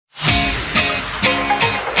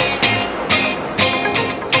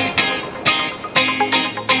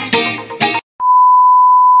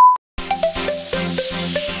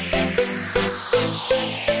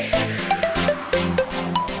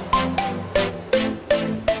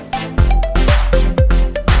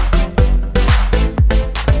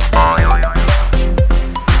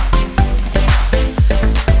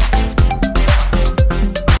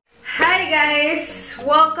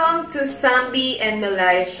to Samby and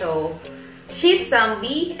Milay show. She's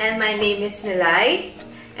Samby and my name is Milay.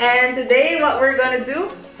 And today what we're gonna do?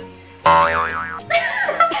 Yeah,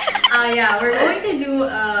 we're going to do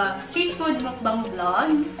a street food mukbang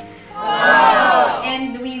vlog.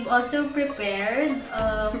 And we've also prepared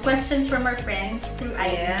questions from our friends through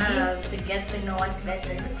IG to get to know us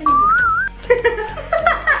better. What can we do?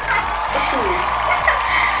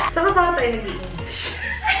 Tsaka baka tayo nag-English.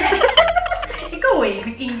 Ikaw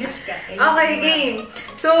nag-English ka. Okay, game.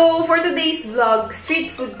 So, for today's vlog,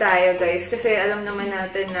 street food tayo, guys. Kasi alam naman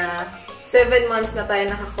natin na 7 months na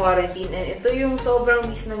tayo naka-quarantine. And ito yung sobrang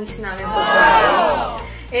miss na miss namin pagkain.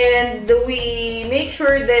 And we make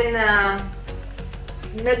sure din na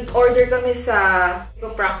nag-order kami sa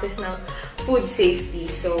practice ng food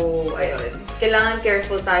safety. So, ayun. Kailangan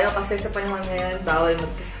careful tayo kasi sa panahon ngayon, bawal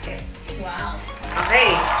magkasakit. Wow.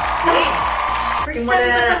 Okay. Simulan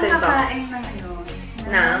na natin to.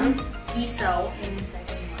 Ng isaw in 7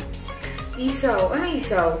 months. Isaw? Ano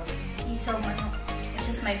isaw? Isaw manok.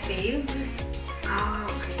 Which is my fave.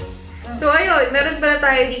 Okay. So, ayun. Meron pala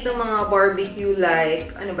tayo dito mga barbecue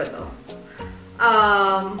like, ano ba to?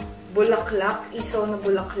 Bulaklak. Isaw na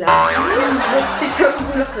bulaklak. Isaw na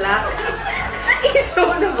bulaklak.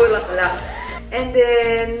 Isaw na bulaklak. And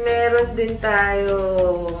then, meron din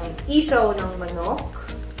tayong isaw ng manok.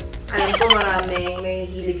 Alam ko maraming may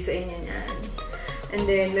hilig sa inyo niyan. And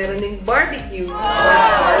then, meron din barbecue.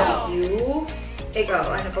 Barbecue. Ikaw,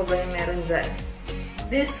 ano pa ba yung meron dyan?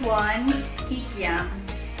 This one, kikiam.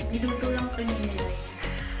 Niluto lang ito nila.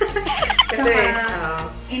 Kasi,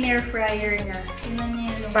 in-air fryer na.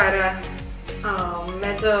 Para,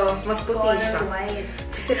 medyo mas puti siya.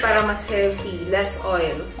 White. Kasi para mas healthy, less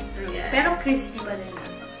oil. Yeah. Pero crispy pa din.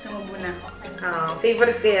 Sumubo na ako.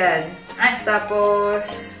 Favorite ko yan.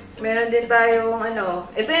 Tapos, meron din tayong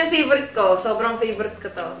ito yung favorite ko. Sobrang favorite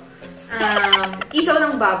ko to. Isaw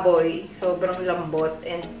ng baboy. Sobrang lambot.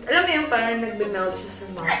 And alam mo yung parang nagbe-melt siya sa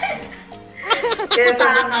mouth. Kaya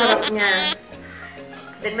sobrang sarap niya.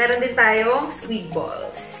 Then meron din tayong squid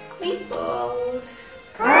balls. Squid balls.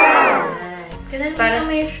 Kaya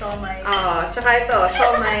may siomay. Tsaka ito,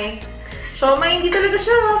 siomay. Siomay, hindi talaga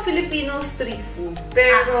siya Filipino street food.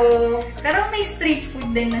 Pero may street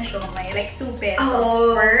food din na siomay. Like 2 pesos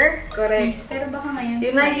per piece. Pero baka ngayon.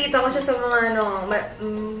 Yung nakikita ko siya sa mga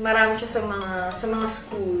marami siya sa mga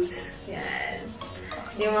schools. Yan.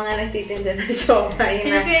 Yung mga nagtitinda ng siomay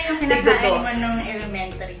na Filipino yung kinakain mo nung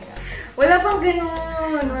elementary ka. Wala pang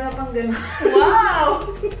ganun. Wala pang ganun. Wow!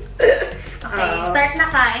 Okay, start na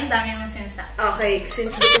kain. Dami mong sinasabi. Okay,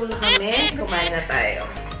 since gutom na kami, kumain na tayo.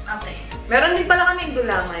 Okay. Meron din pala kami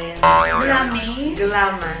gulaman. Gulaman?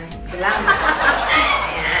 Gulaman. Gulaman.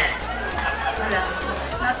 Ayan.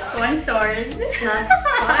 Not sponsored. Not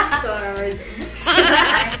sponsored.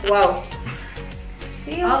 Wow.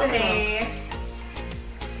 Okay.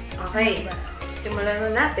 Okay. Simulan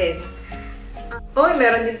na natin.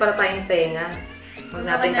 Meron din pala tayong tenga. Huwag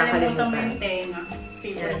natin kakalimutan. Yung tenga.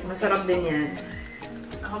 Favorite. Masarap din yan.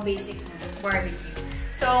 Ako basic na. Barbecue.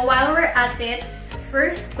 So, while we're at it,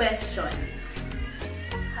 first question.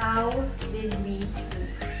 How did we do it?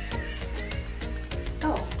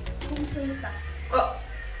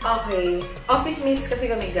 Okay. Office mates kasi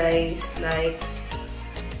kami, guys. Like,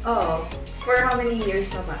 for how many years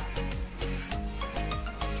na ba?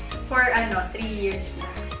 For 3 years na.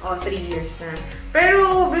 3 years na.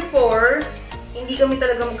 Pero before, hindi kami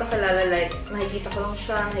talaga magkakalala. Like, nakikita ko lang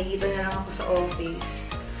siya, nakikita niya lang ako sa office.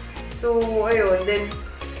 So, ayun. Then,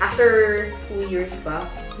 after 2 years pa,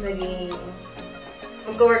 naging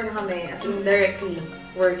mag-work na kami. As in, directly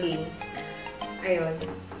working. Ayun.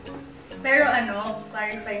 Pero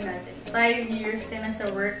clarify natin. 5 years ka na sa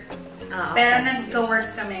work. Pero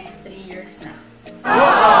nagka-work kami 3 years na.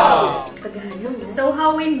 Wow! Tagal yun. So,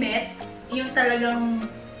 how we met, yung talagang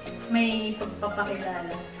may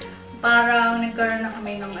pagpapakilala. Parang nagkaroon na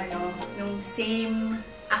kami ng yung same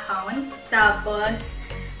account. Tapos,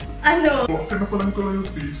 Pinapalan ko lang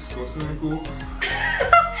yung face ko. Sabi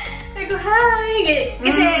ko, hi!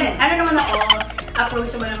 Kasi, naman ako,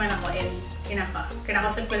 approachable naman ako and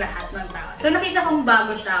kinakausap ko lahat ng tao. So, nakita kong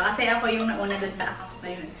bago siya kasi ako yung nauna dun sa account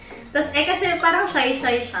na yun. Tapos, kasi parang shy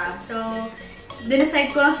siya. So,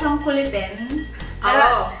 dinecide ko lang siyang kulitin.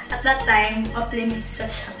 Pero, at that time, off-limits siya.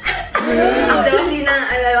 Actually,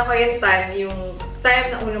 naalala ko yung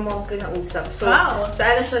time na una mo akong kinausap. So,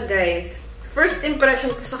 sa siya, guys, first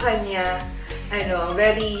impression ko sa kanya,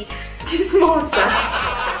 very chismosa.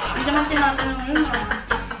 Hindi naman tinatanong yun.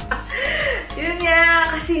 Yun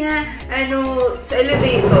nga, kasi nga, sa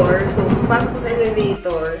elevator, so, pasok ko sa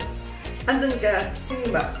elevator, andun ka,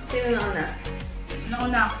 sino ba? Sino nauna?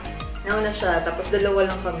 Nauna ako. Nauna siya, tapos dalawa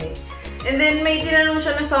lang kami. And then, may tinanong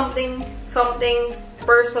siya na something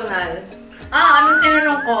personal. Anong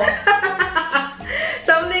tinanong ko?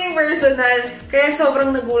 Something personal. Kaya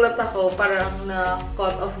sobrang nagulat ako. Parang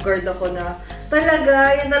na-caught off guard ako na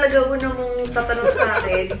talaga, yan talaga unang mong tatanong sa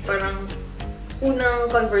akin. Parang unang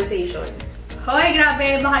conversation. Hoy,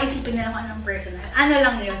 grabe. Baka isipin na lang ako ng personal. Ano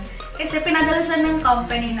lang yun? Kasi pinadala siya ng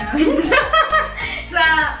company namin sa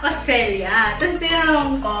Australia. Tapos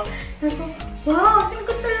tinanong ko, wow,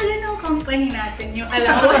 singkot talaga ng company natin yung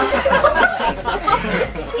allowance.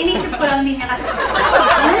 Inisip ko lang din niya kasi.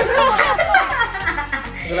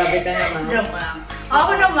 Grabe ka naman. Joke lang.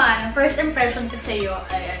 Ako naman, first impression ko sa'yo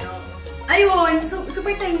ay ayun,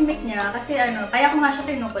 super tahimik niya. Kasi kaya ko nga siya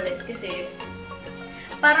kinukulit. Kasi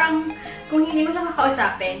parang kung hindi mo siya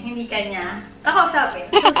kakausapin, hindi ka niya kakausapin.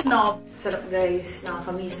 So, snob. Sarap guys,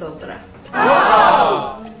 nakakamiss sobra.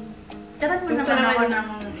 Wow! Dapat mo naman ako ng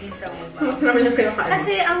isa mo ba? Mas naman yung pinakain.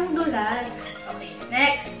 Kasi ang dulas. Okay,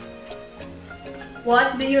 next.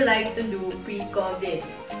 What do you like to do pre-COVID?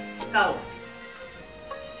 Ikaw.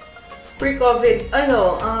 Pre-COVID,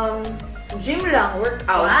 gym lang,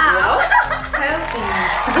 workout. Wow! Healthy.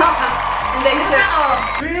 Hindi kasi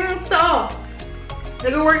ito.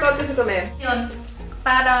 Nag-workout kasi kami. Yun,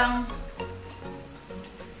 parang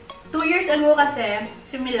 2 years ago kasi,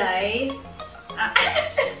 si Milay,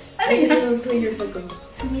 ano yun? 2 years ago.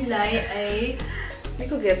 Si Milay ay Hindi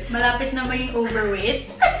ko gets. malapit na maging overweight.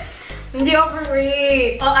 Hindi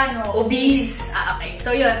overweight. O obese. Okay. So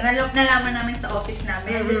yun, nalaman namin sa office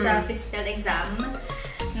namin, sa physical exam,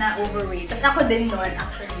 na overweight. Tapos ako din noon,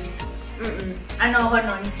 actually. Ako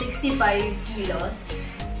noon, 65 kilos.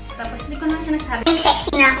 Tapos hindi ko naman sinasabi.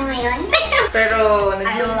 Sexy na ako ngayon. Pero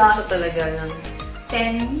nag-lose na siya talaga ng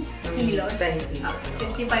 10 kilos. 10 kilos.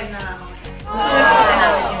 55 na ako. Gusto na pakita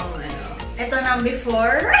namin yung Ito na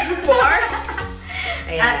before. Before?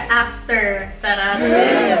 Ayan. At after. Charot.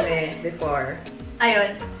 Before.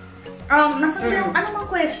 Ayun. Nasaan yung ano mang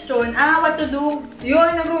question? What to do? Yun,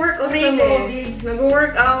 nag-workout kami. Pre-COVID.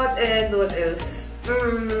 Nag-workout and what else?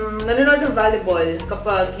 Nanonood ng volleyball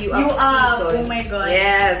kapag U-Up season. Oh my God.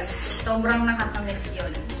 Yes. Sobrang nakakamiss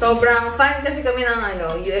yun. Sobrang fan kasi kami ng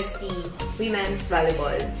UST, Women's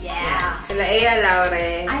Volleyball. Yeah. Sila Ea,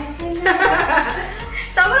 Laure. Ay,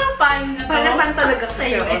 sobrang fun na to. Fan talaga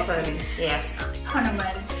Sa'yo, kayo. Sorry. Yes. Ako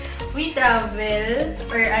naman, we travel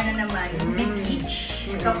or may beach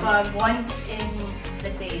kapag once in,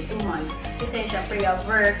 let's say, 2 months. Kasi syempre you have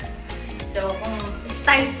work. So, kung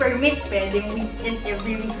time permits, pwedeng weekend,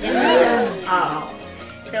 every weekend.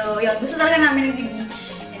 So, yun. Gusto talaga namin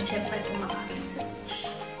nag-beach. And syempre, kumakain sa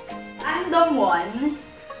beach. Random one,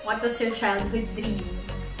 what was your childhood dream?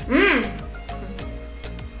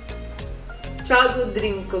 Childhood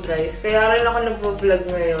dream ko, guys. Kaya rin ako nag-vlog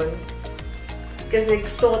ngayon. Kasi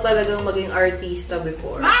gusto ko talagang maging artista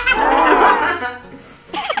before.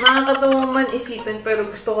 Nakakatawa man isipin, pero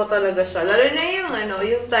gusto ko talaga siya. Lalo na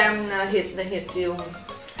yung time na hit yung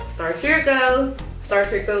Star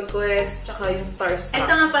Circle Quest, tsaka yung Star Star.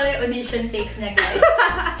 Ito nga pala yung audition tape niya, guys.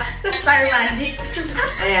 Sa Star Magic.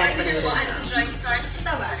 Ayan. Ito ba?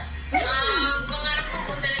 Pangarap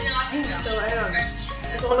ko talaga kasi So, ayun.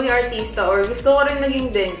 Gusto ko maging artista or gusto ko rin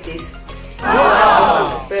maging dentist.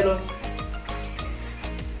 Pero,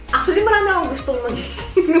 actually, marami akong gustong maging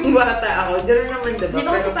nung bata ako. Gano'n naman, diba? Di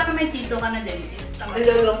ba kasi parang may tito ka na dentist? Ang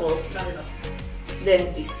lolo ko,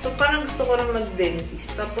 dentist. So, parang gusto ko rin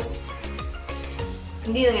mag-dentist. Tapos,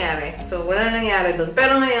 hindi nangyari. So, wala nangyari doon.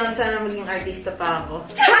 Pero ngayon, sana maging artista pa ako.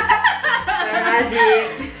 Star Magic!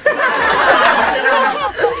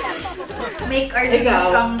 Make our dreams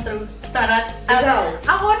come true. Charot.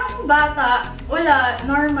 Ako nung bata, wala,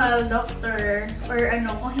 normal, doctor, or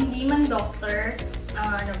kung hindi man doctor,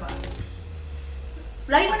 ano ba?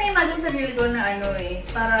 Lagi ko na-imagine sa sarili ko na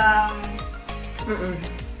parang...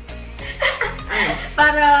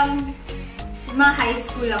 parang, mga high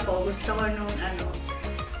school ako, gusto ko nung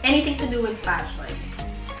anything to do with fashion.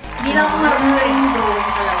 Hindi lang ako marunong rin yung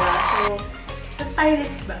drawing talaga. So, sa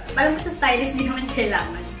stylist ba? Alam ko sa stylist, hindi naman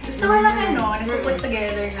kailangan. Gusto ko lang nagpo-put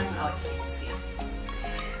together ng outfits.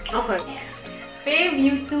 Okay. Next, fave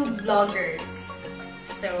YouTube vloggers.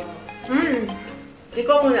 So,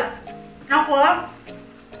 ikaw muna. ako,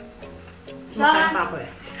 Makain pa ako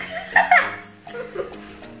eh.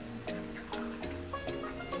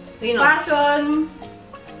 Sino? fashion,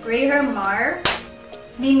 Ray Hermar,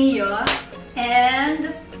 Mimio,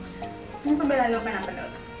 and ano pa ba lagi ko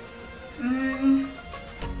pinapanood?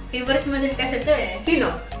 Favorite mo din kasi ito eh.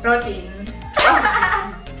 Sino? Routine.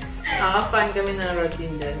 Fan kami ng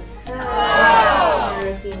routine din.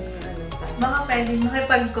 Routine, baka pwede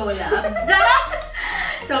makipag-collab.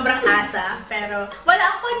 Sobrang asa. Pero wala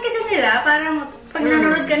ang fun kasi nila. Parang pag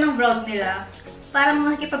nanonood ka ng vlog nila, parang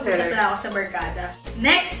makikipag-usap lang ako sa barkada.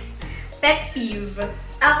 Next, pet peeve.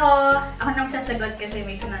 Ako nang sasagot kasi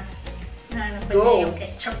may ano pa niya yung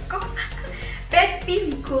ketchup ko. Pet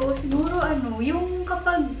peeve ko, siguro yung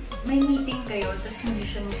kapag may meeting kayo, tapos hindi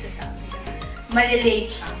siya magsasabi. Malilate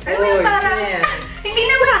siya. Pero yung parang, hindi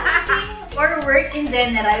naman meeting or work in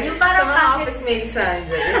general. Yung parang sa mga office mates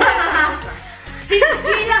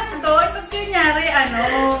hindi lang doon. Pag kunyari,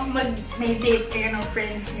 may date kayo ng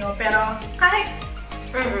friends nyo. Pero kahit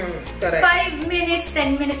 5 minutes,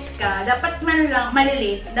 10 minutes ka, dapat man lang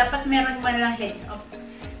malilate. Dapat meron man lang heads up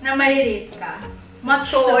na malilate ka.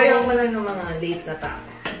 Much so, ayaw mo lang ng mga late na tao.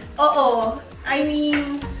 Oo. I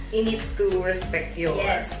mean, you need to respect your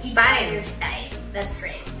each other's time. That's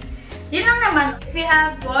right. Yun lang naman. If you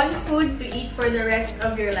have one food to eat for the rest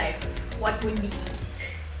of your life, what would be it?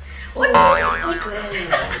 What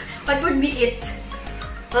would be it?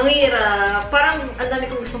 Ang hirap. Parang ang dami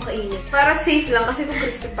kong gustong kainin. Para safe lang kasi kung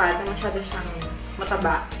crispy pata, masyado siyang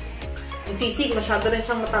mataba. Yung sisig, masyado rin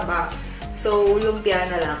siyang mataba. So, lumpia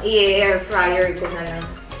na lang. I-air fryer ko na lang.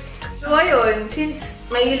 So, ayun. Since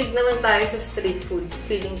mahilig naman tayo sa street food,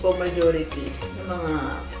 feeling ko majority ng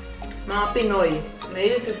mga Pinoy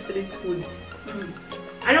mahilig sa street food.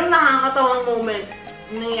 Anong nakakatawang moment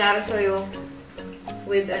nangyayari sa'yo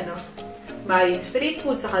with buying street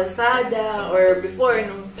food sa kalsada or before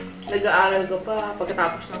nung nag-aaral ka pa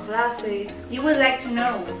pagkatapos ng klase? You would like to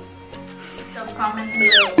know. So comment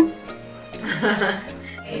below.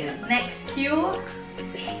 Next Q.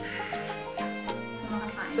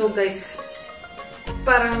 So guys,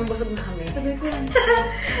 parang busog na kami. Sabi ko lang.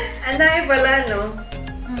 Ang dami pala, no?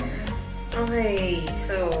 Okay,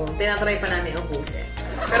 so tinatry pa namin ubusin.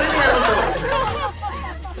 Pero hindi namin ito.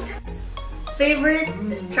 Favorite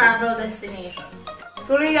travel destination?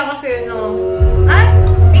 Korea kasi, Ay!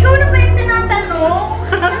 Ikaw na ba yung tinatanong?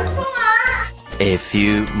 Ano po nga? A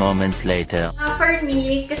few moments later. For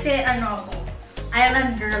me, kasi ako,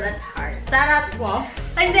 island girl at heart. Tarat! Wow.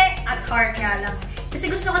 Hindi, at heart nga lang. Kasi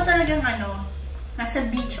gusto ko talagang nasa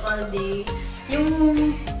beach all day.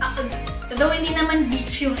 Though hindi naman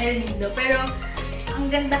beach yung El Nido, pero ang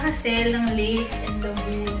ganda kasi ng lakes and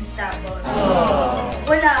lagoons, tapos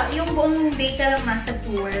wala, yung buong day ka lang nasa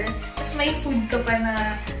tour, tapos may food ka pa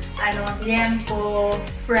na liempo,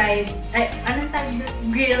 fried,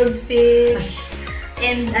 grilled fish,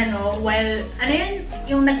 and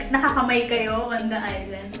yung nakakamay kayo on the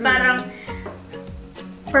island. Parang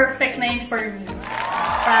perfect na yun for me.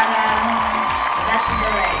 Parang that's the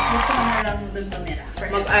right. Gusto ko na lang doon tumira.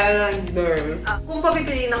 Mag-island girl. Kung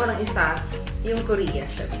papipiliin ako ng isa, yung Korea,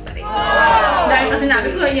 syempre. Dahil kasi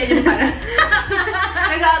sinabi ko, yan yung parang.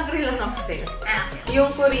 Nag-agree lang ako sa'yo.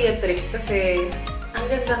 Yung Korea trip, kasi ang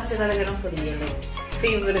ganda kasi talaga ng Korea. Like,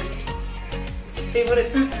 favorite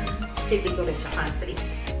city ko rin sa country.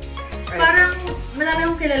 Right? Parang madami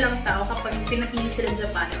akong kilalang tao kapag pinapili sila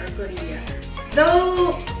Japan or Korea.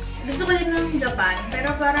 Though, gusto ko din ng Japan,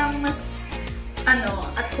 pero parang mas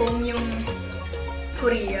at home yung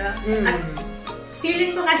Korea. At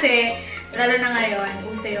feeling ko kasi, lalo na ngayon,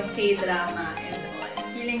 uso yung K-drama and all.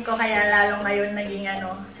 Feeling ko kaya lalo ngayon naging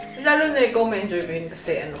Lalo na ikaw ma-enjoy ko yun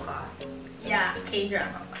kasi ka? Yeah,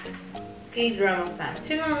 K-drama fan. K-drama fan.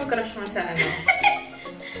 Sino ang crush mo sa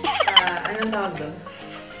anong tawag doon?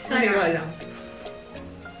 Hindi ko alam.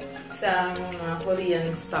 Sa mga Korean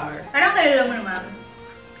star. Parang kilala mo naman.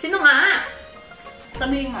 Sino nga?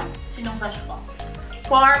 Sabihin mo, sinong crush ko?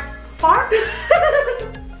 Park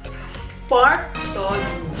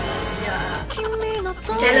Solu. Yeah.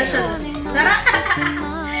 Sela siya. Tara!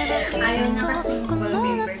 Ayaw na kasi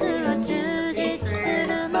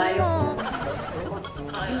bio.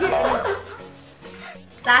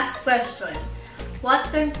 Last question.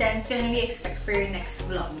 What content can we expect for your next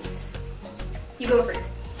vlogs? You go first.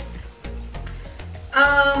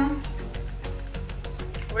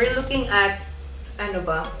 We're looking at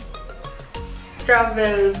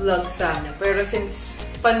travel vlog sana. Pero since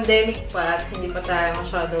pandemic pa at hindi pa tayo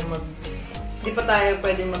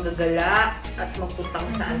pwedeng magagala at magpuntang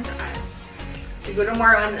saan-saan. Siguro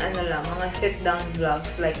more on mga sit-down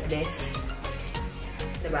vlogs like this.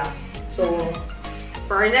 Diba? So,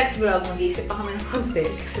 for our next vlog, mag-iisip pa kami ng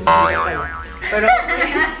content kasi pero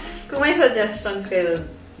kung may suggestions kayo,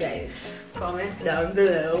 guys, comment down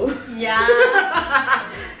below. Yeah!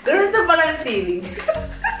 Ganun na pala yung feelings.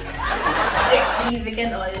 We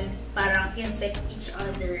can all parang infect each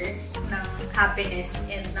other ng happiness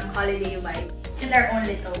and ng holiday vibe in our own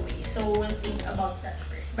little way. So, we'll think about that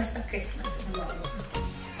first. Basta Christmas na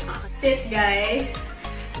it, guys.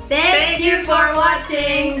 Thank you for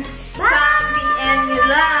watching Samby and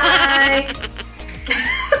Milay.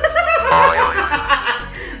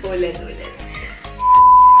 Ulit.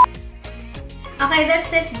 Okay,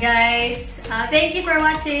 that's it, guys. Thank you for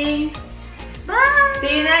watching. Bye!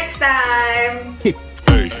 See you next time!